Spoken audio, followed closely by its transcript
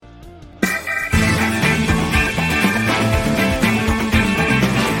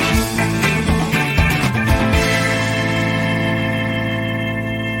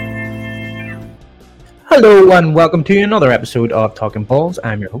Hello and welcome to another episode of Talking Balls.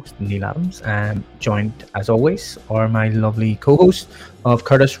 I'm your host, Neil Adams, and joined, as always, are my lovely co-hosts of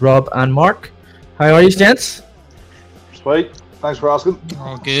Curtis, Rob, and Mark. How are you, gents? Sweet. Thanks for asking.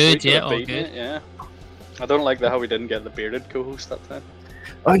 All good, We yeah, could've all beaten good. it, yeah. I don't like how we didn't get the bearded co-host that time.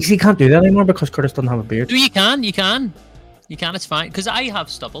 Oh, you see, you can't do that anymore because Curtis doesn't have a beard. No, you can, it's fine. Because I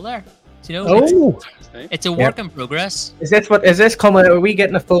have stubble there. Do you know? Oh, It's a work in progress. is this coming? Are we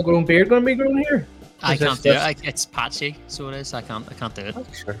getting a full-grown beard going to be grown here? I Is this can't do just- it. It's patchy, so it is. I can't do it. Oh,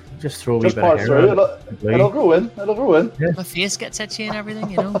 sure. Just throw a wee Just bit of part hair through. on it. It'll grow in. It'll grow in. My face gets itchy and everything,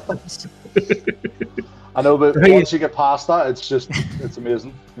 you know. I know, but Right. once you get past that, it's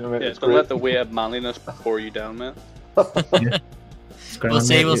amazing. You know what I mean? Yeah, It's don't great. let the weight of manliness bore you down, man. It's grand, We'll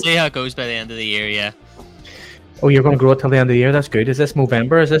see. mate. We'll see how it goes by the end of the year. Yeah. Oh, you're going to grow it till the end of the year. That's good. Is this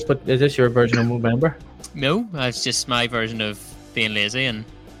Movember? Is this your version of Movember? No, it's just my version of being lazy and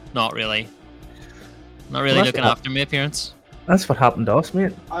not really Well, that's looking what- after my appearance. That's what happened to us,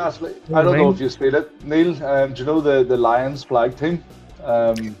 mate. Honestly, You know I don't what I know mean? if you feel it, Neil. Do you know the Lions flag team?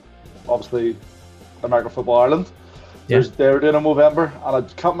 Obviously, American Football Ireland. Yeah. They're doing a Movember, and I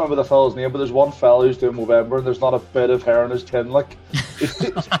can't remember the fella's name, but there's one fella who's doing Movember, and there's not a bit of hair on his chin, like.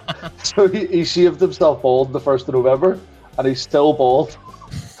 So he shaved himself bald the 1st of November, and he's still bald.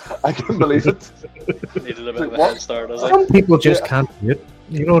 I can't believe it. Needed a bit of a What? head start, does it? Some people just Yeah. can't do it.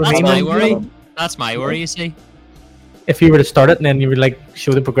 You know what I That's mean? my worry. That's my worry. You see. If you were to start it and then you would like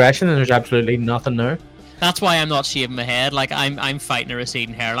show the progression and there's absolutely nothing there. That's why I'm not shaving my head. Like I'm fighting a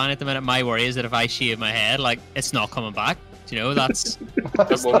receding hairline at the minute. My worry is that if I shave my head, like it's not coming back. Do you know, that's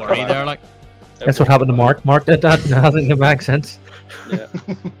the won't worry come there. back. Like That's what happened to Mark. Mark did that and it hasn't come back since. Yeah.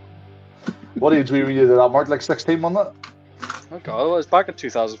 What age were you when you did that, Mark? Like 16, wasn't it? Oh god, well, it was back in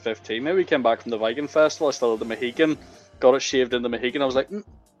 2015. Maybe we came back from the Viking Festival. I still had the Mohican. Got it shaved in the Mohican. I was like,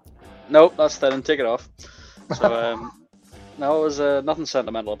 nope, that's thin. Take it off. So, no, it was nothing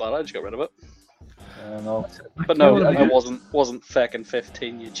sentimental about it. I just got rid of it. No. But no, I wasn't fecking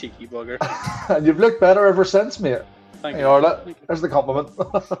 15, you cheeky bugger. And you've looked better ever since, mate. Thank Hey, you. Arla, there's the compliment.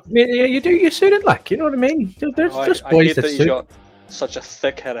 I mean, yeah, you do. You suit it, like, you know what I mean? There's Oh, just I boys hate that that he's suit got such a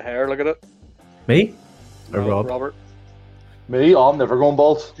thick head of hair. Look at it. me. Or No, Rob. Robert. Me, I'm never going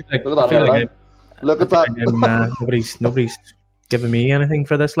bald. Like, Look I at that feel like hairline. Look at that. nobody's giving me anything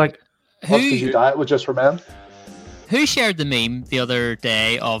for this. Like, That's because who you diet with just for men. who shared the meme the other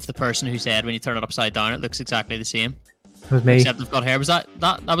day of the person who said when you turn it upside down it looks exactly the same it was me. except they've got hair? Was that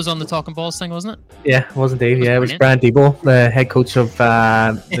was on the Talking Balls thing, wasn't it? Yeah, it wasn't Dave. Yeah, it was Brilliant. Brian Debo, the head coach of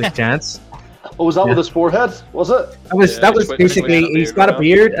the Giants. Oh, was that Yeah. with his forehead? Was it? That was he's basically got a he's got a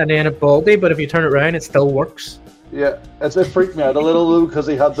beard beard and then a baldy, but if you turn it around, it still works. Yeah. It freaked me out a little because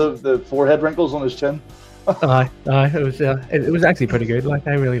he had the forehead wrinkles on his chin. It was actually pretty good. Like,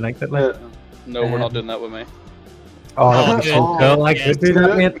 I really liked it. Like, Yeah. No, we're not doing that with me. oh, Oh, that was so good. cool. I Yes. could do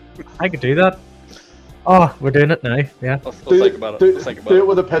that, mate. I could do that. Oh, we're doing it now. Yeah, I'll Do, think about it. do, I'll think about do it. it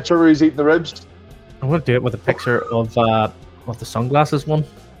with a picture where he's eating the ribs. I'm gonna do it with a picture of the sunglasses one.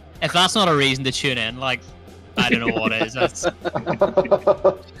 If that's not a reason to tune in, like I don't know what is. That's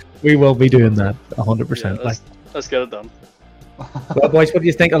We will be doing that 100%. Yeah, Like, let's get it done. well, boys, what do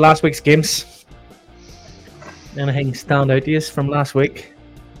you think of last week's games? Anything stand out to you from last week?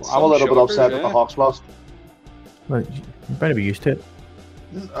 I'm a little bit shockers, upset that the yeah. Hawks lost. Well, you better be used to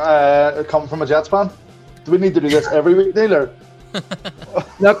it. Coming from a Jets fan. Do we need to do this every week, Neil? or-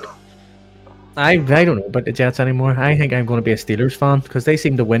 Look, I don't know about the Jets anymore. I think I'm going to be a Steelers fan because they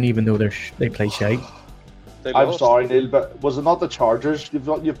seem to win even though they play shite. They I'm lost. sorry, Neil, but was it not the Chargers?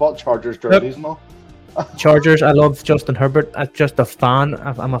 You've bought Chargers jerseys and all. Chargers, I love Justin Herbert. I'm just a fan.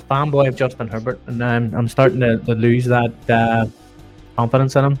 I'm a fanboy of Justin Herbert, and I'm starting to lose that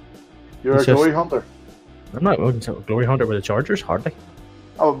confidence in him. You're It's a just- glory hunter. I'm not a glory hunter with the Chargers, hardly.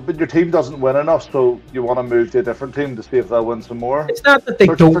 Oh, but your team doesn't win enough, so you want to move to a different team to see if they'll win some more. It's not that they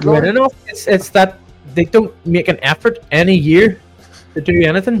Searching for don't win glory? enough. It's that they don't make an effort any year to do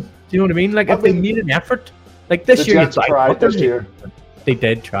anything. Do you know what I mean? Like, I if they mean, made an effort, like this The year, Jets it's like, tried what they're this year. They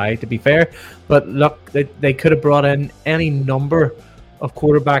did try, to be fair, but look, they could have brought in any number of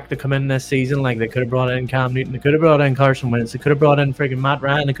quarterback to come in this season. Like, they could have brought in Cam Newton, they could have brought in Carson Wentz, they could have brought in friggin' Matt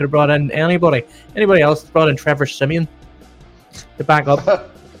Ryan, they could have brought in anybody else. Brought in Trevor Simeon to back up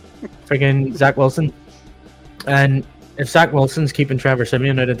friggin' Zach Wilson. And if Zach Wilson's keeping Trevor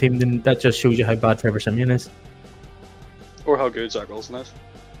Simeon out of the team, then that just shows you how bad Trevor Simeon is. Or how good Zach Wilson is.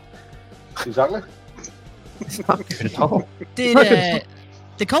 Exactly. It's not good at all.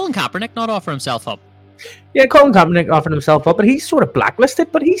 Did Colin Kaepernick not offer himself up? Yeah, Colin Kaepernick offered himself up, but he's sort of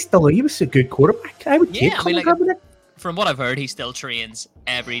blacklisted. But he was a good quarterback. I would take Yeah, I mean, Colin like- Kaepernick. From what I've heard, he still trains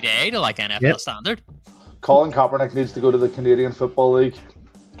every day to like NFL Yep. standard. Colin Kaepernick needs to go to the Canadian Football League,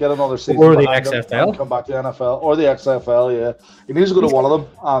 get another season Or the behind him, XFL. and come back to the NFL or the XFL. Yeah, he needs to go to one of them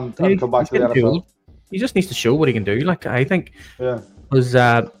and come back to the getting NFL. old. He just needs to show what he can do. Like I think Yeah, was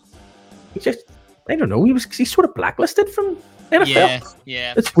he just I don't know. He's sort of blacklisted from NFL.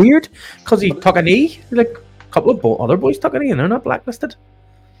 Yeah. It's weird because he took a knee. Like a couple of other boys took a knee and they're not blacklisted.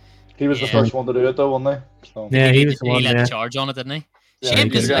 he was the Yeah. first one to do it, though, wasn't he? So, Yeah, he was the He one. led Yeah. the charge on it, didn't he? Yeah, Shame he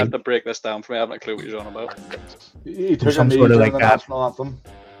because You did. have to break this down for me. I haven't a clue what you're on about. he took a Some knee sort of during like the that. national anthem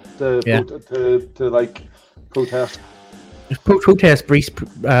to Yeah. to like protest. Protest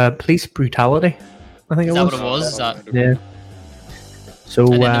police brutality. I think Is it that was. what it was? Is that Yeah. So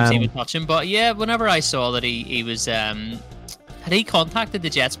I didn't see him touch him, but yeah, whenever I saw that he was had he contacted the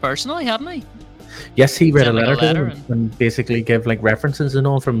Jets personally, hadn't he? yes, he read a Sent, like, a letter to letter them and basically give like references and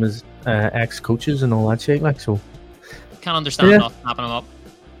all from his ex-coaches and all that shit. Like so. Can't understand Yeah. not snapping him up.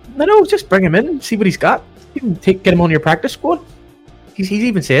 No, just bring him in, see what he's got. Even get him on your practice squad. He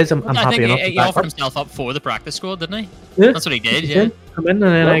even says, "I'm I happy think enough he to back offered up." himself up for the practice squad, didn't he? Yeah. That's what he did. He Yeah. said, come in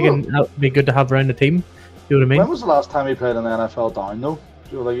and then that'll be good to have around the team. You know what I When mean? was the last time he played in the NFL down, though?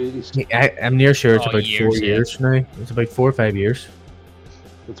 You know, like, I'm near sure it's Oh, about years, 4 yeah. years now. It's about 4 or 5 years.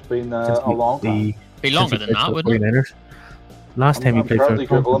 it's been since a long time. Be longer than that, wouldn't it? 49ers. Last time he I'm played for currently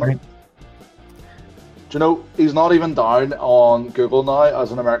the Googling it. Do you know, he's not even down on Google now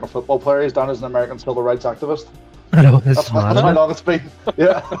as an American football player. He's down as an American civil rights activist. I know, it's That's mad, how isn't long it's been.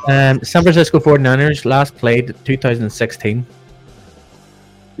 Yeah. it? San Francisco 49ers last played 2016.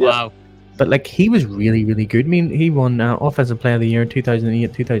 Yeah. Wow. But like he was really, really good. I mean, he won Offensive Player of the Year in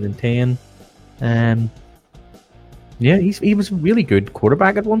 2008, 2010. Yeah, he was a really good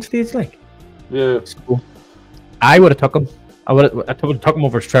quarterback at one stage. Like, Yeah. so I would have took him. I would have took him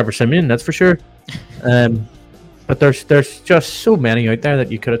over Trevor Simeon, that's for sure. But there's just so many out there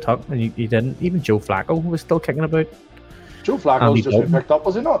that you could have took and you didn't. Even Joe Flacco was still kicking about. Joe Flacco's Andy just been Dalton. picked up,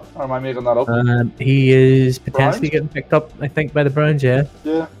 was he not? Or am I making that up? He is potentially Browns? getting picked up, I think, by the Browns. Yeah.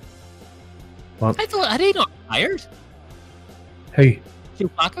 Yeah. I thought had he not retired? Who? Joe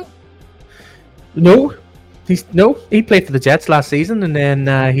Flacco? No, he played for the Jets last season, and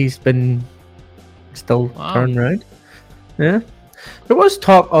then he's been still Wow. turning around. Yeah, there was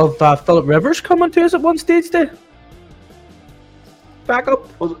talk of Philip Rivers coming to us at one stage to back up.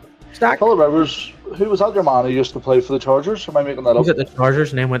 Was it Stack. Philip Rivers? Who was that your man who used to play for the Chargers? Am I making that He was up? at the Chargers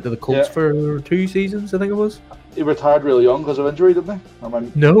and then went to the Colts Yeah. for 2 seasons, I think it was. He retired really young because of injury, didn't he? Or am I...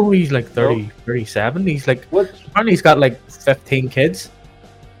 No, he's like 30, 37. He's like, What? apparently he's got like 15 kids.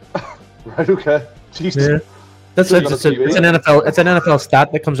 Right, okay. Jesus. Yeah. That's He's it's, on it's, a, TV. it's an NFL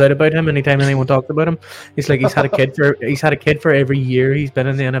stat that comes out about him anytime anyone talks about him. He's like he's had a kid for every year he's been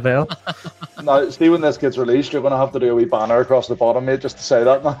in the NFL. Now, see, when this gets released, you're going to have to do a wee banner across the bottom, mate, just to say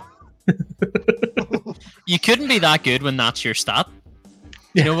that now. You couldn't be that good when that's your stat.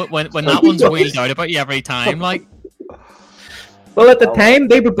 You know, when that one's wheeled out about you every time, like Well, at the time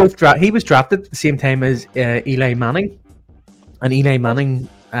they were both he was drafted at the same time as Eli Manning, and Eli Manning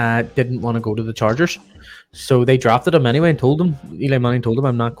didn't want to go to the Chargers, so they drafted him anyway and told him. Eli Manning told him,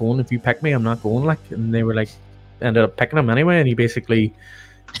 "I'm not going. If you pick me, I'm not going." Like, and they were like, ended up picking him anyway, and he basically,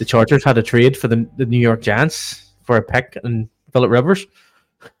 the Chargers had a trade for the New York Giants for a pick and Philip Rivers.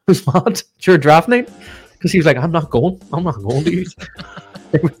 Was mad. Sure, draft night, because he was like, "I'm not going to you."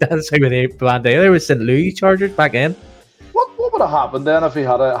 That's how they planned it. They were St. Louis Chargers back in. What would have happened then if he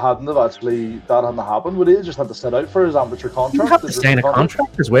hadn't have actually that hadn't happened? Would he have just had to sit out for his amateur You contract? have to His sign a rookie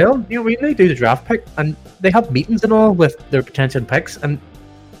contract as well. You know, when they do the draft pick, and they have meetings and all with their potential picks, and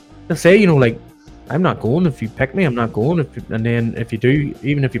they'll say, you know, like, "I'm not going if you pick me. I'm not going and then if you do,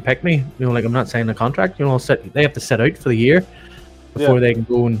 even if you pick me, you know, like, I'm not signing a contract. You know, they have to sit out for the year before they can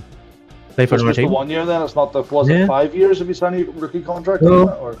go and play for It's another just the team. 1 year then. It's not the was Yeah. it 5 years if you sign a rookie contract? No. isn't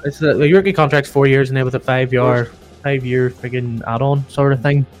it? Or It's the rookie contract's 4 years, and then with a 5-year friggin' add-on sort of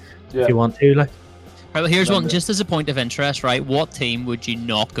thing, yeah. if you want to, like. right, well, here's one Remember. just as a point of interest, right? What team would you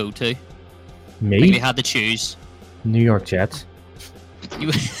not go to? If you Me, had to choose. New York Jets.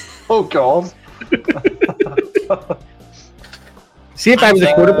 You Oh God. See, if I was a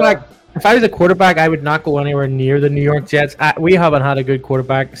think- quarterback, I would not go anywhere near the New York Jets. We haven't had a good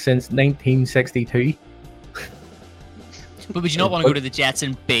quarterback since 1962. but would you not want to go to the Jets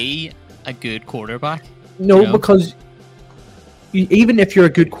and be a good quarterback? No, You know? because even if you're a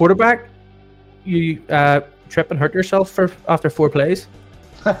good quarterback, you trip and hurt yourself after 4 plays.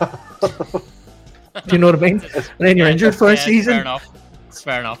 Do you know what I mean? And then you're injured for a Yeah, season. Fair enough. It's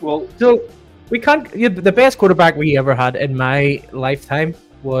fair enough. Well, So we can't. Yeah, the best quarterback we ever had in my lifetime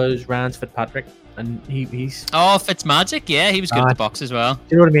was Rance Fitzpatrick, and he's. Oh, Fitzmagic, yeah, he was good at Ah. the box as well. Do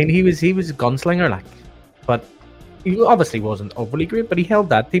you know what I mean? He was a gunslinger, like. but he obviously wasn't overly great. But he held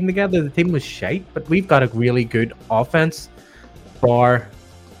that team together. The team was shite, but we've got a really good offense. For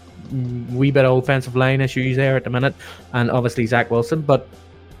wee bit of offensive line issues there at the minute, and obviously Zach Wilson. But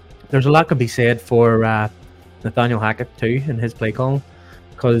there's a lot can be said for Nathaniel Hackett too in his play calling,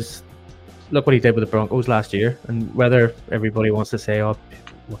 because look what he did with the Broncos last year. And whether everybody wants to say, "Oh,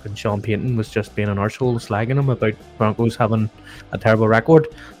 looking Sean Payton was just being an arsehole slagging him about Broncos having a terrible record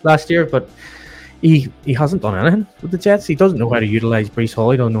last year," but he hasn't done anything with the Jets. He doesn't know how to utilize Breece Hall.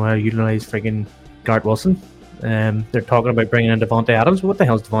 He doesn't know how to utilize friggin' Garrett Wilson. They're talking about bringing in Devontae Adams. What the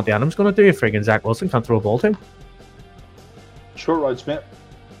hell is Devontae Adams going to do if friggin' Zach Wilson can't throw a ball to him? Short routes, mate.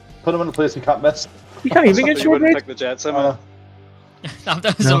 Put him in a place he can't miss. You can't even get You short wouldn't routes. pick the Jets, I mean.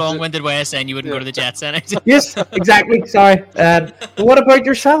 That was a long-winded way of saying you wouldn't go to the Jets then. Yes, exactly. Sorry. But what about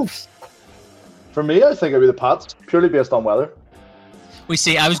yourselves? For me, I think it'd be the Pats, purely based on weather. We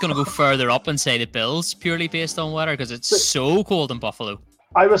see. I was going to go further up and say the Bills, purely based on weather, because it's so cold in Buffalo.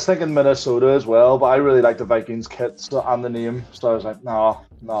 I was thinking Minnesota as well, but I really like the Vikings kit and the name, so I was like, no.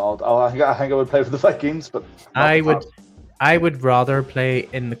 I think I would play for the Vikings, but I would rather play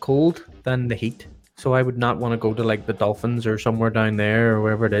in the cold than the heat. So I would not want to go to like the Dolphins or somewhere down there or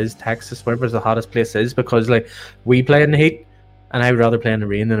wherever it is, Texas, wherever the hottest place is, because like we play in the heat, and I would rather play in the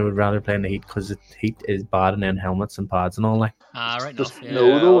rain than I would rather play in the heat, because the heat is bad, and then helmets and pads and all like. Right Just enough. Yeah.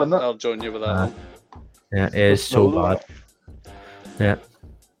 no, though, isn't it? I'll join you with that one. Yeah, it is so No, though. bad. Yeah.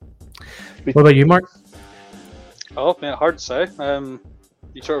 What about you, Mark? Oh, man, hard to say.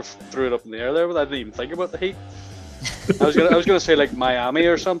 You sort of threw it up in the air there, but I didn't even think about the heat. I was gonna say like Miami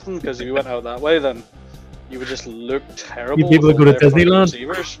or something, because if you went out that way, then you would just look terrible. You'd be able to with go all to their fucking Disneyland.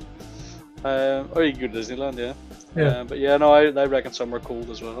 receivers. Or you could go to Disneyland, yeah. Yeah. But yeah, no, I reckon somewhere cold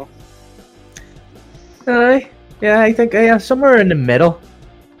as well. Yeah, I think somewhere in the middle.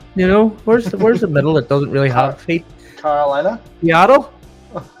 You know, where's the middle that doesn't really have heat? Carolina, Seattle.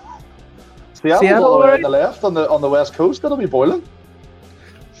 Seattle, all the way right? on the left on the west coast. That'll be boiling.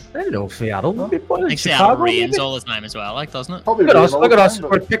 I don't know, Seattle. Huh? Maybe I boiling. think Chicago, Seattle rains maybe? all the time as well, like, doesn't it? Probably Look at us! rain all Look the at us! time,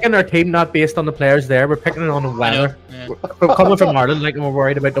 We're but picking our team not based on the players there. We're picking it on the I know. weather. Yeah. We're coming from Ireland, like we're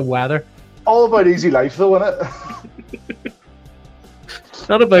worried about the weather. all about easy life, though, innit?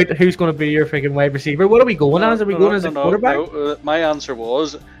 Not about who's going to be your freaking wide receiver. What are we going as? Are we going as a quarterback? No, my answer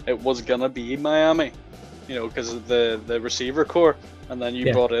was it was gonna be Miami, because of the receiver core, and then you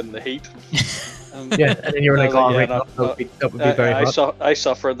Yeah. brought in the heat. Yeah, and then you were I like, was like, "Oh, yeah, right, no, that would be very hot." I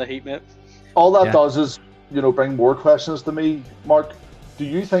suffer in the heat, mate. All that Yeah. does is, bring more questions to me, Mark. Do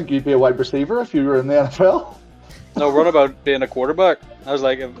you think you'd be a wide receiver if you were in the NFL? No, run about being a quarterback. I was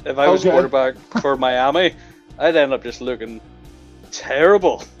like, if I was Okay. quarterback for Miami, I'd end up just looking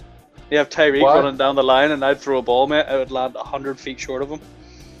terrible. You have Tyreek Why? running down the line, and I'd throw a ball, mate. I would land 100 feet short of him.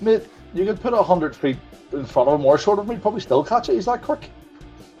 Mate, you could put 100 feet in front of him or short of him, he'd probably still catch it. He's that quick.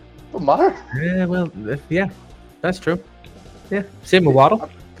 Doesn't matter. Yeah, well, yeah, that's true. Yeah, same with Waddle.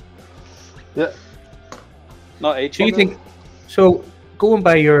 Yeah. Not H. Do you think? So, going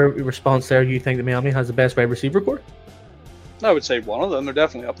by your response there, you think that Miami has the best wide receiver core? I would say one of them. They're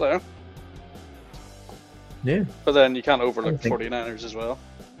definitely up there. Yeah. But then you can't overlook I think- 49ers as well.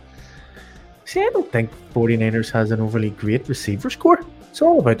 See, I don't think 49ers has an overly great receivers core. It's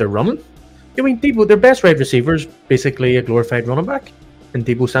all about their running. I mean, Debo, their best wide receiver is basically a glorified running back in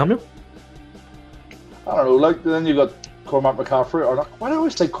Debo Samuel. I don't know, like, then you got Cormac McCaffrey, or not. Why do I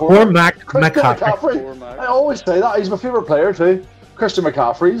always say Cormac? Cormac Christian McCaffrey. Cormac. I always say that. He's my favourite player, too. Christian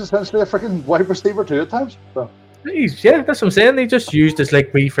McCaffrey is essentially a freaking wide receiver, too, at times. So. Yeah, that's what I'm saying. They just used as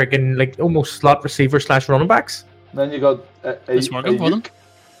like wee freaking like almost slot receiver / running backs. Then you got It's working for them.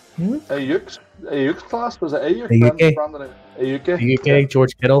 Ayuk's class. Was it Ayuk? Ayuk. Brandon Ayuk. The UK,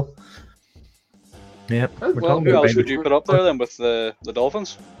 George Kittle. Yeah, we're Well, talking Who about else would wide you put up there then with the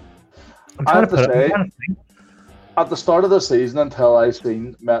Dolphins? I'm I trying have to to put it. say- I'm trying to think. At the start of the season, until I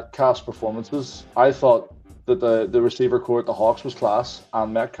seen Metcalf's performances, I thought that the receiver core at the Hawks was class,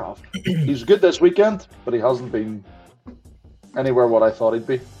 and Metcalf. He's good this weekend, but he hasn't been anywhere what I thought he'd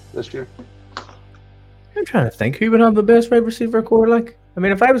be this year. I'm trying to think who would have the best wide receiver core. Like, I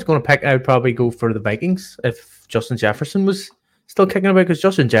mean, if I was going to pick, I would probably go for the Vikings if Justin Jefferson was still kicking about, because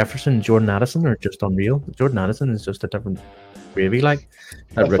Justin Jefferson and Jordan Addison are just unreal. Jordan Addison is just a different gravy, like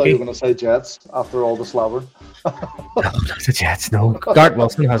I that thought you rookie. were going to say Jets after all the slavering. The Jets, no. Garrett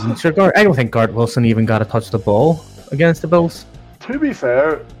Wilson hasn't. Sure, I don't think Garrett Wilson even got to touch the ball against the Bills. To be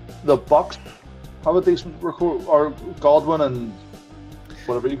fair, the Bucks have a decent record, or Godwin and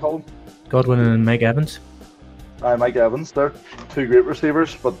whatever you call them. Godwin and Mike Evans. Mike Evans. They're two great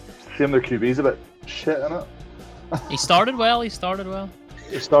receivers, but their QB's a bit shit in it. He started well. He started well.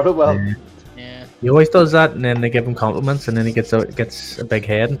 Yeah. Yeah, He always does that, and then they give him compliments, and then he gets a big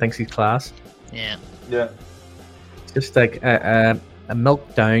head and thinks he's class. yeah. Yeah. It's just like a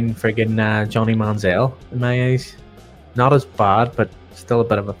milk down friggin' Johnny Manziel in my eyes. Not as bad, but still a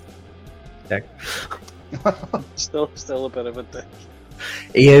bit of a dick. Still a bit of a dick.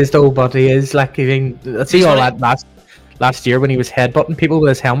 He is though, but he is like even. I see all that last year when he was headbutting people with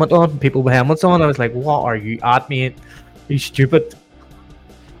his helmet on, people with helmets on. I was like, "What are you at me? You stupid."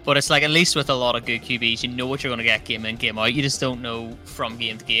 But it's like, at least with a lot of good QBs, you know what you're going to get game in, game out. You just don't know from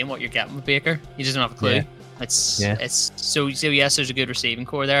game to game what you're getting with Baker. You just don't have a clue. Yeah. It's so yes, there's a good receiving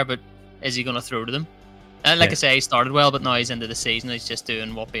core there, but is he going to throw to them? And like Yeah. I say, he started well, but now he's into the season. He's just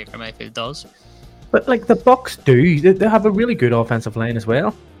doing what Baker Mayfield does. But like the Bucks do, they have a really good offensive line as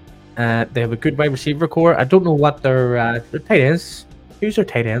well. They have a good wide receiver core. I don't know what their tight ends. Who's their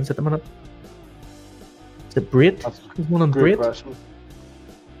tight ends at the minute? Is it Brait? That's Is one on Great Brait? question.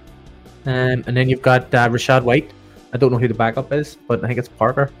 And then you've got Rashad White. I don't know who the backup is, but I think it's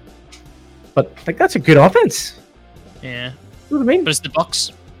Parker. But like that's a good offense. Yeah, You know what I mean? but it's the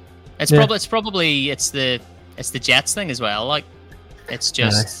Bucks. It's Yeah. probably the Jets thing as well. Like, it's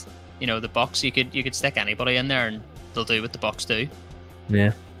just the Bucks. You could stick anybody in there and they'll do what the Bucks do.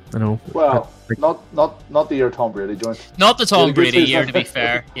 Yeah, I know. Well, Like, not the year Tom Brady joined. Not the Yeah, Tom good Brady season. year, to be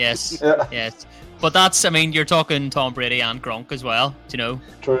fair. Yes, Yeah, yes. But that's, I mean, you're talking Tom Brady and Gronk as well. Do you know,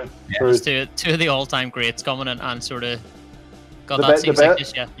 true. Yeah. True. It's two of the all-time greats coming and sort of got The that be- seems the like be-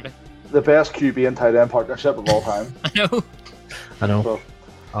 this yesterday. The best QB and tight end partnership of all time. I know. I know. So,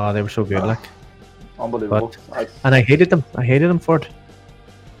 Oh, they were so good, like. unbelievable. And I hated them. I hated them for it.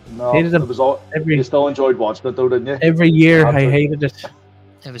 No, hated them it was all. every You still enjoyed watching it though, didn't you? every year. I Absolutely. hated it.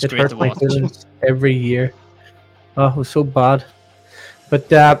 It was It great hurt to my watch. feelings every year. Oh, it was so bad.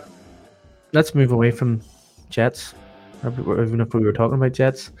 But let's move away from Jets. Even if we were talking about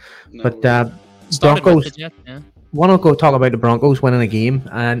Jets, No, but Started with Broncos. the Jets, yeah. Want to go talk about the Broncos winning a game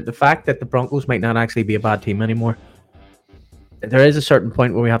and the fact that the Broncos might not actually be a bad team anymore. There is a certain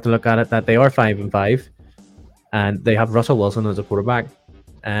point where we have to look at it that they are 5-5, and they have Russell Wilson as a quarterback.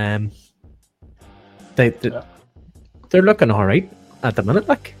 They're looking all right at the minute.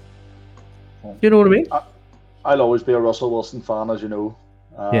 Like, you know what I mean? I'll always be a Russell Wilson fan, as you know.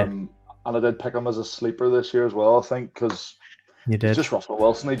 Yeah. And I did pick him as a sleeper this year as well. I think because You he's did, just Russell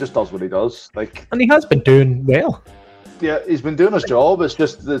Wilson. He just does what he does. Like, and he has been doing well. yeah, he's been doing his job. It's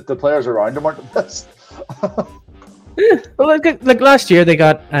just the players around him aren't the best. Yeah, well, like last year they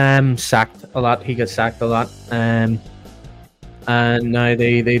got sacked a lot. He got sacked a lot, and now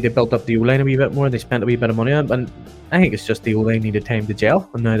they built up the O-line a wee bit more. They spent a wee bit of money on it, and I think it's just the O-line needed time to gel,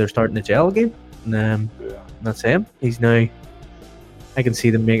 and now they're starting to gel again. And Yeah. that's him. He's now. I can see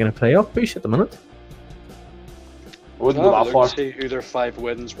them making a playoff push at the minute. I wouldn't go I'll that look far. to see who their 5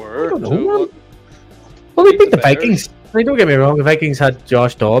 wins were. I don't know, So man. what- Well, they Beat beat the the Bears. Vikings. I mean, don't get me wrong. The Vikings had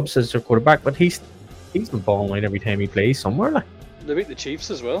Josh Dobbs as their quarterback, but he's been balling out every time he plays somewhere. Like. They beat the Chiefs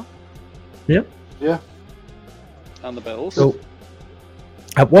as well. Yeah. Yeah. And the Bills. So,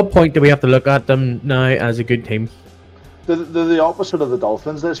 at what point do we have to look at them now as a good team? They're the opposite of the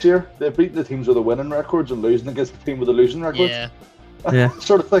Dolphins this year. They've beaten the teams with the winning records and losing against the team with the losing records. Yeah. Yeah.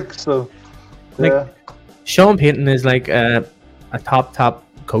 Sort of thing. So, Like- yeah. Sean Payton is like a top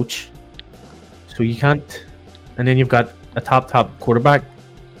coach, so you can't. And then you've got a top quarterback.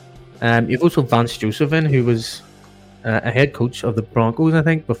 You've also Vance Joseph in, who was a head coach of the Broncos, I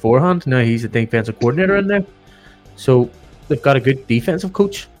think, beforehand. Now he's a defensive coordinator in there. So they've got a good defensive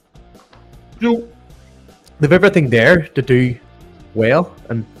coach. So they've everything there to do well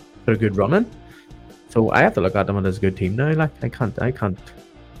and put a good run in. So I have to look at them as a good team now. Like I can't I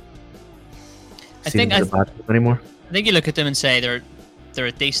see think them as a bad team anymore. I think you look at them and say they're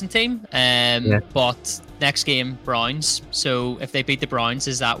a decent team. But next game Browns. So if they beat the Browns,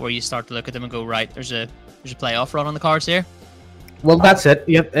 is that where you start to look at them and go, right, there's a playoff run on the cards here? Well, that's it.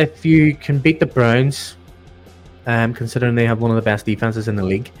 Yep. If you can beat the Browns, considering they have one of the best defenses in the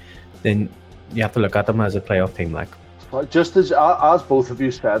league, then you have to look at them as a playoff team. Like, But just as both of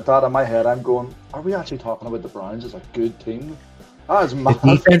you said that, in my head I'm going, are we actually talking about the Browns as a good team? That is the mad.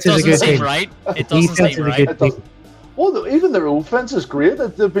 defense is a Doesn't good seem team. right. It The doesn't defense seem is a right. good It does. team. Well, even their offense is great.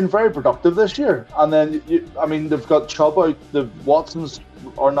 They've been very productive this year. And then, I mean, they've got Chubb out. The Watsons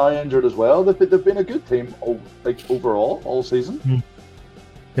are now injured as well. They've been a good team, overall, all season.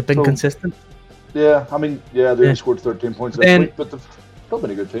 They've been So- consistent. Yeah, I mean, they Yeah. only scored 13 points this Then- week, but they've still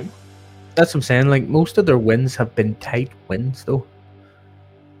been a good team. That's what I'm saying. Like, most of their wins have been tight wins, though.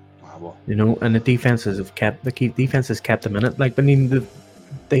 Ah, well, You know, and the defenses have kept them in it. Like, I mean,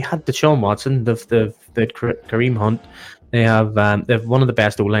 they had the Sean Watson, the Kareem Hunt. They have one of the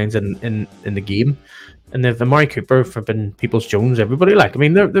best O lines in the game, and they've Amari Cooper, Flippin' Peoples Jones, everybody. Like, I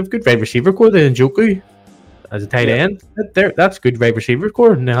mean, they've good wide receiver core. They Njoku as a tight end. That's good wide receiver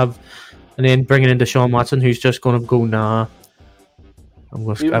core, and then bringing in Deshaun Watson, who's just going to go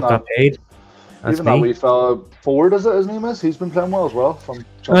I've got paid. That's even me. that wee fella Ford, is it his name is? He's been playing well as well. From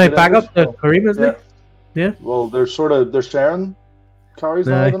Back up to Kareem, isn't he? Yeah. Well, they're sharing carries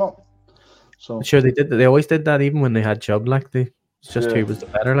now, they're not. So I'm sure they did. They always did that, even when they had Chubb. Like, it's just Yeah. who was the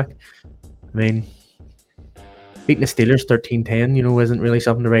better. Like, I mean, beating the Steelers 13-10, isn't really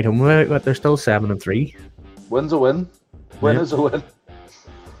something to write home about. But they're still 7-3. win's a win. Win Yeah. is a win.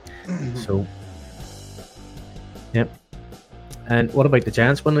 So, yep. And what about the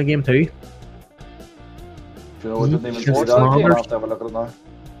Giants winning the game too? You know, we didn't even Just see that game. longer. I'll have to have a look at it now.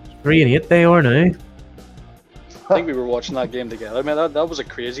 3-8 they are now. I think we were watching that game together. I mean, that was a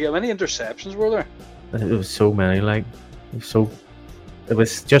crazy. How many interceptions were there? It was so many. Like, it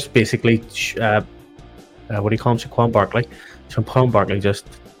was just basically what do you call him? Saquon Barkley. Saquon Barkley just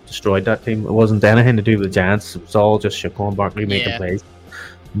destroyed that team. It wasn't anything to do with the Giants. It was all just Saquon Barkley making plays.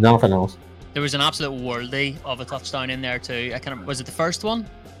 Nothing else. There was an absolute worldie of a touchdown in there too. Was it the first one?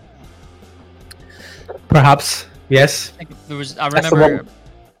 Perhaps. Yes. I think there was. I That's the remember.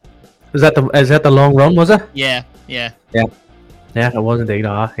 Is that the long run? Was it? Yeah. Yeah, it was indeed.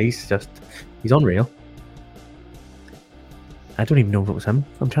 He's unreal. I don't even know if it was him.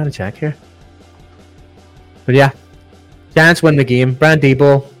 I'm trying to check here. But yeah, Giants win the game. Brian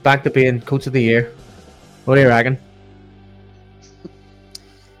Debo back to being coach of the year. What do you reckon?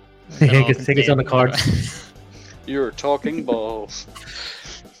 Tickets on the cards. You're talking balls.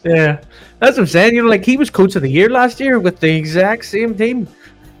 Yeah, that's what I'm saying. Like, he was coach of the year last year with the exact same team.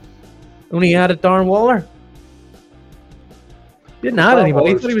 Only he had a Darren Waller. Didn't have anybody.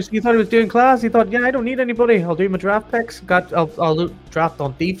 He thought he was doing class. He thought, I don't need anybody. I'll do my draft picks. I'll draft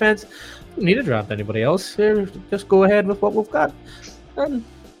on defense. Don't need to draft anybody else. Here, just go ahead with what we've got. And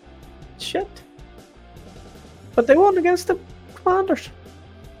shit. But they won against the Commanders.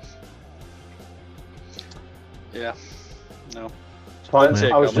 Yeah. No. Fine.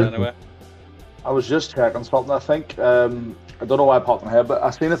 Take I was them just, anyway. I was just checking something. I think I don't know why I popped in my head, but I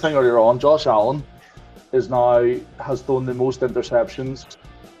seen a thing earlier on. Josh Allen has thrown the most interceptions,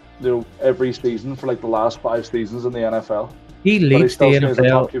 every season for like the last 5 seasons in the NFL. He But leads the still stays a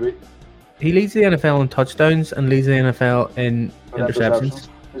top NFL. QB He leads the NFL in touchdowns and leads the NFL in for interceptions.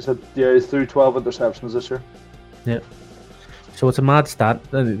 He said, he's threw 12 interceptions this year. So it's a mad stat.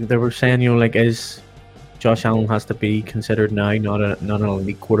 They were saying, is Josh Allen has to be considered now not an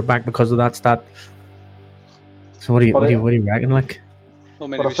elite quarterback because of that stat. So what do you reckon? Like, I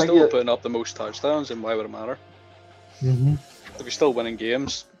mean, But I if you're think still putting up the most touchdowns, then why would it matter? If you're still winning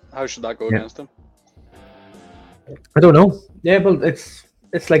games, how should that go against him? I don't know. Yeah, but it's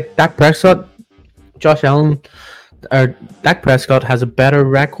like Dak Prescott, Josh Allen, or Dak Prescott has a better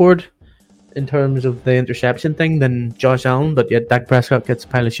record in terms of the interception thing than Josh Allen, but yet Dak Prescott gets a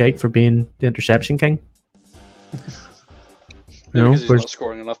pile of shite for being the interception king. Maybe because he's whereas- not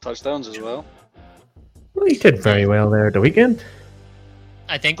scoring enough touchdowns as well. Well, he did very well there at the weekend.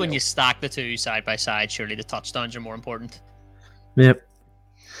 I think when you stack the two side by side, surely the touchdowns are more important. Yep.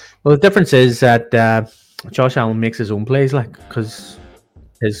 Well, the difference is that Josh Allen makes his own plays, like, because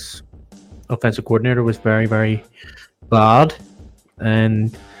his offensive coordinator was very, very bad,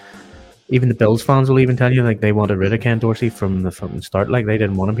 and even the Bills fans will even tell you, like, they wanted rid of Ken Dorsey from the fucking start. Like, they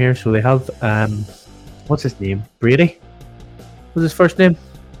didn't want him here, so they have what's his name? Brady. What's his first name?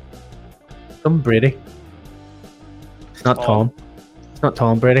 Some Brady. It's not Tom. It's not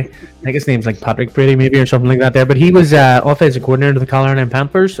Tom Brady. I think his name's like Patrick Brady, maybe, or something like that. There, but he was offensive coordinator of the Carolina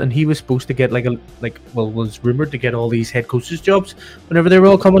Panthers, and he was supposed to get was rumored to get all these head coaches jobs whenever they were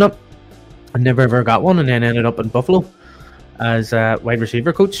all coming up, and never ever got one, and then ended up in Buffalo as a wide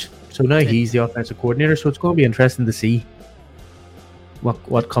receiver coach. So now he's the offensive coordinator. So it's going to be interesting to see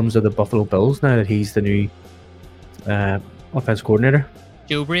what comes of the Buffalo Bills now that he's the new offensive coordinator.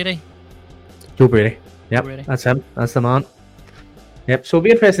 Joe Brady. Joe Brady. Yep, Brady. that's him. That's the man. Yep. So it'll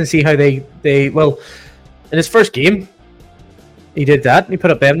be interesting to see how they in his first game, he did that. And he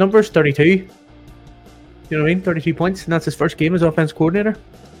put up them numbers, 32. You know what I mean? 32 points, and that's his first game as offense coordinator.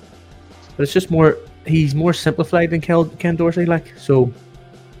 But it's just he's more simplified than Ken Dorsey, like, so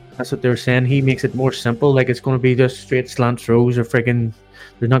that's what they're saying. He makes it more simple, like it's going to be just straight slant throws or freaking.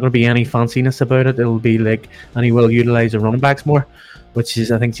 There's not going to be any fanciness about it. It'll be like, and he will utilize the running backs more, which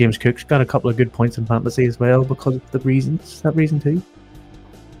is, I think James Cook's got a couple of good points in fantasy as well because of that reason too.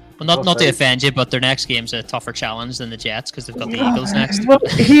 Well, not to offend you, but their next game's a tougher challenge than the Jets because they've got the Eagles next. Well,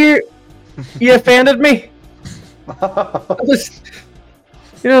 here, you offended me. I was,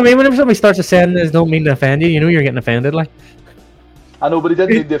 you know what I mean? Whenever somebody starts to send this, don't mean to offend you. You know you're getting offended, like. I know, but he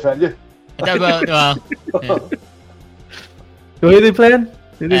didn't mean to offend you. Well, yeah. Who are they playing?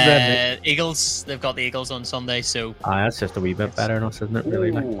 Who are they playing? Eagles. They've got the Eagles on Sunday, so. That's just a wee bit better than us, isn't it? Really?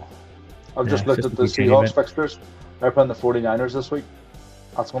 Like? Ooh. I've just Yeah, looked just at the a wee teeny Seahawks bit. fixtures. They're playing the 49ers this week.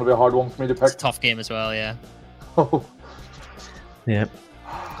 That's going to be a hard one for me to It's a pick. tough game as well, yeah. Yeah.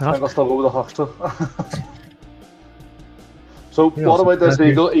 I think I'll still go with the Hawks though. So Yeah, what also about this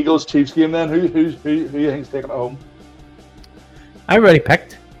Matthew. Eagles Chiefs game then? Who you think's taking it home? I already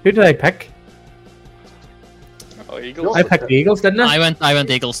picked. Who did I pick? Oh, Eagles. I picked the Eagles, didn't I? I went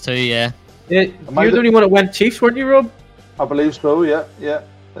Eagles too, yeah. Yeah, Am I you're the the- only one that went Chiefs, weren't you, Rob? I believe so. Yeah. Yeah,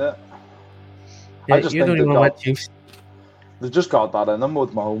 I just you're the think only one that went Chiefs. They just got that in them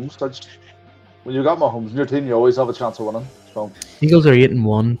with Mahomes. When you got Mahomes in your team, you always have a chance of winning. So Eagles are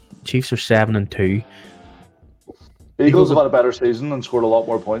 8-1. Chiefs are 7-2. Eagles have had a better season and scored a lot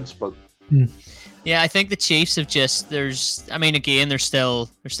more points, but Yeah, I think the Chiefs have just they're still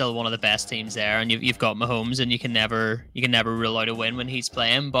one of the best teams there, and you've got Mahomes, and you can never rule out a win when he's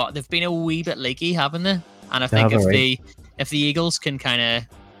playing. But they've been a wee bit leaky, haven't they? And I think have, if the Eagles can kind of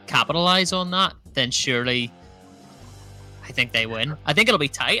capitalize on that, then surely I think they win. I think it'll be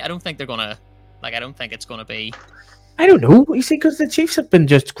tight. I don't think they're gonna I don't think it's gonna be. I don't know. You see, because the Chiefs have been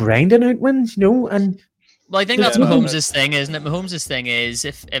just grinding out wins, you know, and Well, I think that's Yeah. Mahomes' thing, isn't it? Mahomes' thing is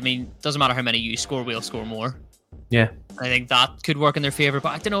doesn't matter how many you score, we'll score more. yeah. I think that could work in their favor, but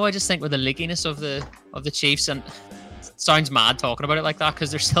I don't know. I just think with the leakiness of the Chiefs, and it sounds mad talking about it like that because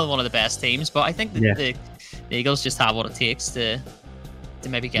they're still one of the best teams. But I think that Yeah. the Eagles just have what it takes to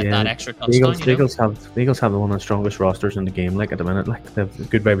maybe get Yeah, that extra The touchdown. Eagles, you the know? Eagles have one of the strongest rosters in the game. Like at the minute, like they have a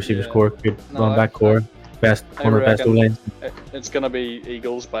good wide receivers Yeah. core, good No, run back core, best I one of the best reckon- O-lines. It's gonna be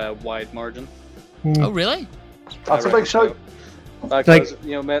Eagles by a wide margin. Oh, really? that's I a big reckon shout. so. Because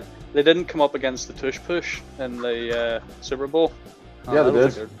mate, they didn't come up against the tush push in the Super Bowl. Yeah, they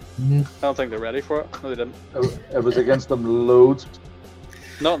did. Mhm. I don't think they're ready for it. No, they didn't. It was against them loads.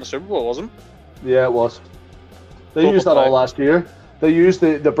 Not in the Super Bowl, wasn't? Yeah, it was. They Football used that all flag. last year. They used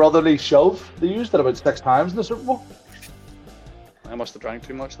the brotherly shove. They used it about 6 times in the Super Bowl. I must have drank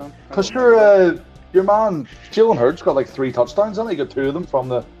too much then. I Because don't know. your man Jalen Hurts got like 3 touchdowns, and he got 2 of them from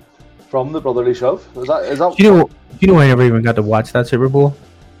the brotherly shove. Is that? Do you know I never even got to watch that Super Bowl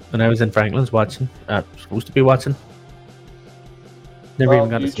when I was in Franklin's watching? Supposed to be watching. Never even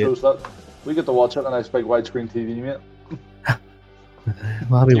got to you see it. chose that. We get to watch it on a nice big widescreen TV, mate.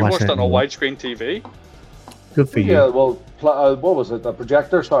 Well, I'll be You watching watched it on a anyway. widescreen TV. Good for you. Yeah, well, what was it? The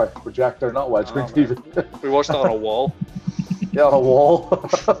projector? Sorry, projector, not widescreen Oh, TV. We watched it on a wall. Yeah, on a wall.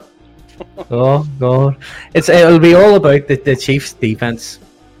 Oh God, it'll be all about the Chiefs' defense,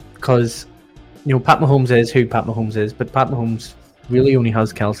 because you know Pat Mahomes is who Pat Mahomes is, but Pat Mahomes really only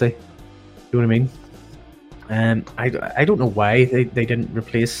has Kelsey. You know what I mean? I don't know why they didn't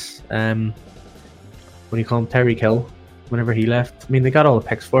replace what do you call him, Tyreek Hill, whenever he left. I mean, they got all the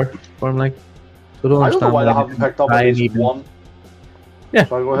picks for him, like. So I don't I don't know understand why they why haven't didn't picked up try at and least even- one. Yeah,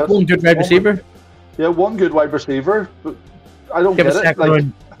 Sorry, go ahead. one good wide receiver. Yeah, one good wide receiver. But I don't Give a get it. second Like,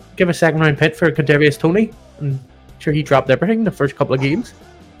 round. Give a second round pick for Kadarius Toney. I'm sure he dropped everything the first couple of games.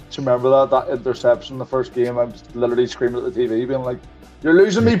 do you remember that interception the first game? I was literally screaming at the TV, being like, "You're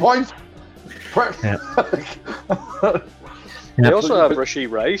losing me points." Yeah. They Yeah. also have Rashee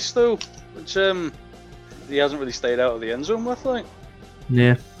Rice though, which he hasn't really stayed out of the end zone with. Like,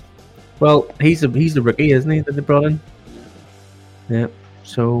 Yeah. Well, he's the rookie, isn't he, that they brought in? Yeah.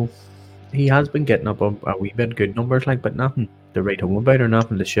 So he has been getting up a wee bit good numbers, like, but nothing to write home about or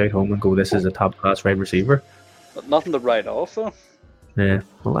nothing to shout home and go, this is a top class wide receiver. but nothing to write off though. Yeah.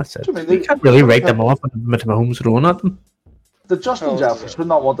 Well, that's it. Do you mean You can't really write them off with Mahomes throwing at them. Did Justin Oh, Jefferson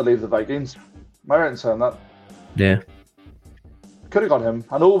not want to leave the Vikings? Am I right in saying that? Yeah. Could have got him.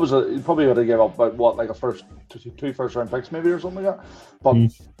 I know it was he probably would have gave up about what, like a two first round picks maybe or something like that. But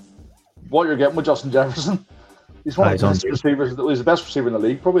what you're getting with Justin Jefferson, he's one of he's the best on receivers. He's the best receiver in the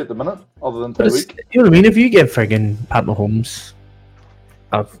league probably at the minute, other than But it's, Tyreek. you know what I mean? If you give friggin' Pat Mahomes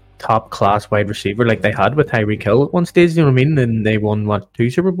a top class wide receiver like they had with Tyreek Hill at one stage, you know what I mean? And they won, what, 2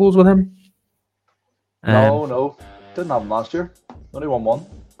 Super Bowls with him? No, didn't have him last year. Only won one.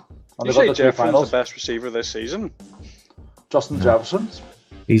 And You they got say the 2 Jefferson's finals. the best receiver this season? Justin Jefferson.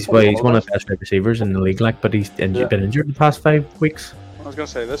 He's Probably one one of of the best wide receivers in the league, like, but he's Yeah. been injured the past 5 weeks. I was gonna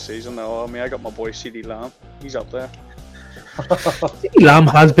say this season though. I mean, I got my boy CeeDee Lamb. He's up there. CeeDee Lamb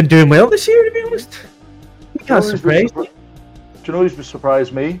has been doing well this year, to be honest. He has surprised me. you know who's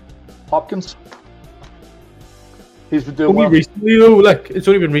surprised me? Hopkins. He's been doing Only well. recently, though. Like, it's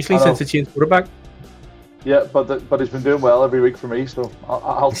only been recently I know. since they changed quarterback. Yeah, but he's been doing well every week for me, so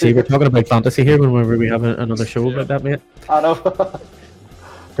I'll See, take we're it. talking about fantasy here whenever we have another show about that, mate. I know.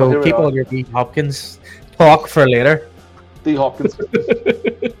 So here we keep are. all your D Hopkins talk for later. D Hopkins.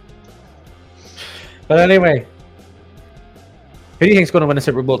 But anyway, who do you think's going to win the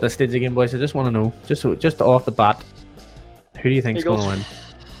Super Bowl at this stage again, boys? I just want to know, just off the bat, who do you think's going to win?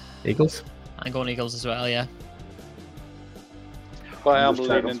 Eagles. I'm going Eagles as well, yeah. But I am I'm just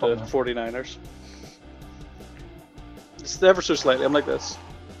checking leaning to something. 49ers. It's ever so slightly. I'm like this.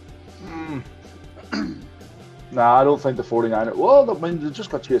 Nah, I don't think the 49ers. Well, I mean, they just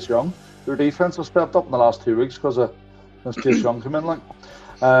got Chase Young. Their defense has stepped up in the last 2 weeks because Chase Young came in. Like,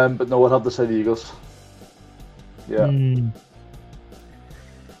 but no, I'd have to say the Eagles. Yeah.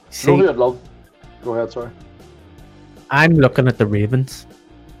 See, You know who I'd love? Go ahead, sorry. I'm looking at the Ravens.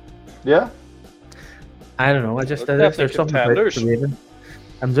 Yeah. I don't know. I just They're there's definitely something about contenders. the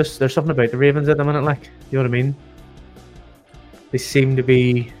Ravens. There's something about the Ravens at the minute. Like, you know what I mean? They seem to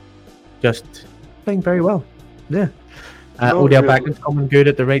be just playing very well. Yeah. No, Odell really. Beckham's coming good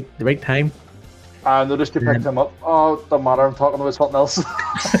at the right time. I noticed you picked him up. Oh, don't matter. I'm talking about something else.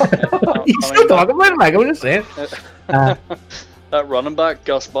 You still talking about it, Mike? I'm just saying. That running back,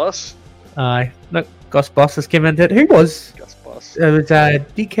 Gus Bus. Aye. Look, Gus Bus has came into it. Who was? Gus Bus. It was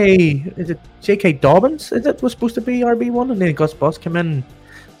DK. Is it J.K. Dobbins? Is it was supposed to be RB1, and then Gus Bus came in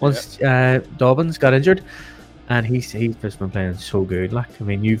once Dobbins got injured, and he's just been playing so good. Like, I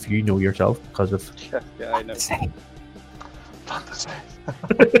mean, you know yourself because of. Yeah, I know. Fantasy.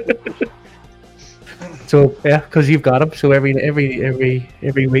 So yeah, because you've got him. So every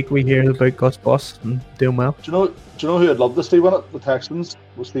week we hear about Gus Bus and doing well. Do you know who I'd love to see win it? The Texans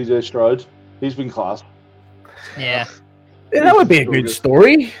with CJ Stroud. He's been class. Yeah. Yeah, that would be a good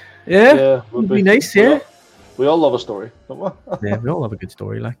story. Yeah, would be nice. Yeah. We all love a story, don't we? Yeah, we all have a good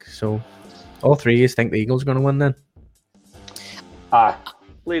story. Like, so, all three of you think the Eagles are going to win then? Aye.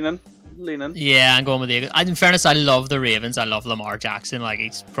 Leaning. Yeah, I'm going with the Eagles. In fairness, I love the Ravens. I love Lamar Jackson. Like,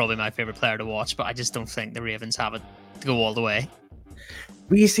 he's probably my favorite player to watch, but I just don't think the Ravens have it to go all the way.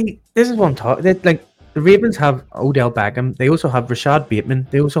 Well, you see, this is what I'm talking. Like, the Ravens have Odell Beckham. They also have Rashad Bateman.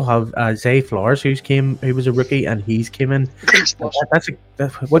 They also have Zay Flowers, who was a rookie, and he's came in. Gus Bus.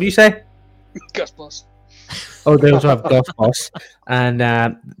 What do you say? Gus Bus. Oh, they also have Gus Bus, and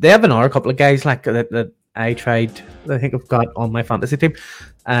they have another couple of guys like that I tried. I think I've got on my fantasy team,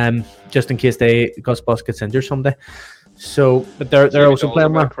 just in case Gus Bus gets injured someday. So, but they're also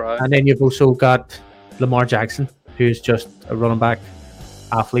playing well. And then you've also got Lamar Jackson, who's just a running back,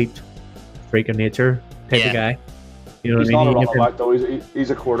 athlete, freak of nature type of guy. You know He's what I not mean? a running back though.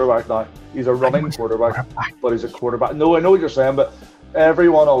 He's a quarterback now. He's a running quarterback, but he's a quarterback. No, I know what you're saying, but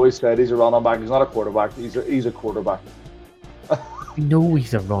everyone always said he's a running back. He's not a quarterback. He's a quarterback. You know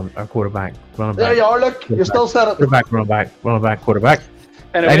he's a quarterback, running back. There you are. Look, you still said it. Quarterback.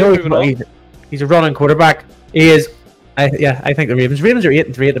 Anyway, I know moving on. he's a running quarterback. He is. I think the Ravens are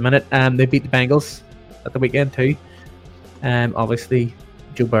 8-3 at the minute. They beat the Bengals at the weekend too. Obviously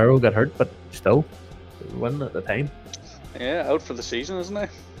Joe Burrow got hurt, but still won at the time. Yeah, out for the season, isn't he?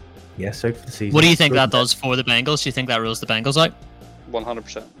 Yes, out for the season. What do you think that does for the Bengals? Do you think that rules the Bengals out?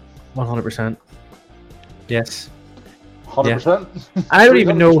 100%. 100%. Yes. 100%. I don't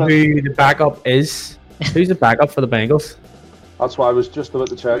even know who the backup is. Who's the backup for the Bengals? That's why I was just about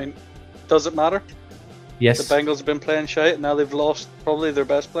to I check. mean, does it matter? Yes. The Bengals have been playing shite, and now they've lost probably their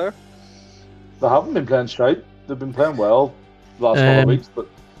best player. They haven't been playing straight. They've been playing well the last couple of weeks, but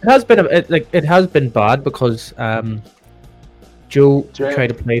It has been bad because Joe Jay- tried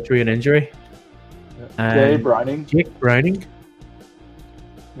to play through an injury. Jay Browning. Jake Browning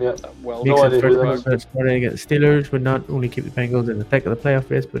Yeah. Well, makes no it idea who that first is. starting against the Steelers would not only keep the Bengals in the thick of the playoff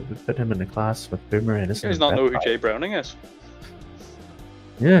race, but would put him in the class with Boomer you Innocent. guys not know who Jay Browning is?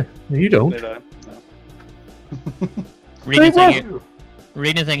 Yeah, you don't. Did I? No. Reading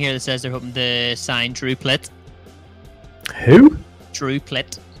a thing here that says they're hoping to sign Drew Plitt. Who? Drew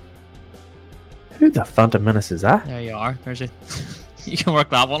Plitt. Who the Phantom Menace is that? There you are. There's a. You can work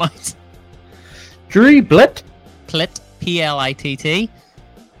that one out. Drew Blitt? Plitt. Plitt. Plitt.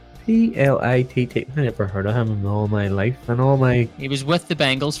 I never heard of him in all my life and all my. He was with the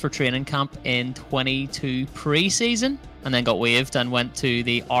Bengals for training camp in 22 pre-season, and then got waived and went to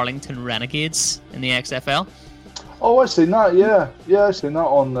the Arlington Renegades in the XFL. Oh, I seen that. Yeah, I seen that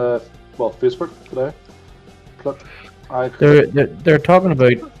on Facebook today. They're talking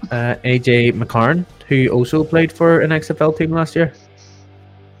about AJ McCarron, who also played for an XFL team last year.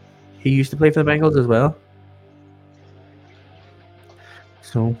 He used to play for the Bengals as well.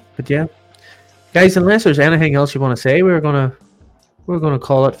 So, but yeah, guys, unless there's anything else you want to say, we're gonna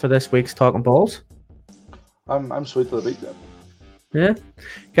call it for this week's Talking Balls. I'm sweet to the beat then. Yeah,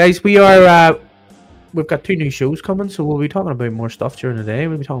 guys, we are. We've got 2 new shows coming, so we'll be talking about more stuff during the day.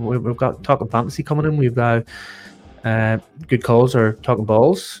 We've got Talking Fantasy coming in. We've got Good Calls or Talking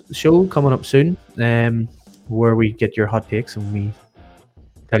Balls show coming up soon, where we get your hot takes and we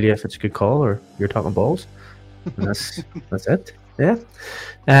tell you if it's a good call or you're talking balls. And that's it. Yeah.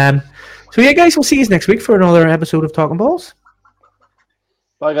 So yeah, guys, we'll see you next week for another episode of Talking Balls.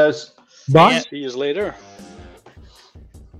 Bye, guys. Bye. See you later.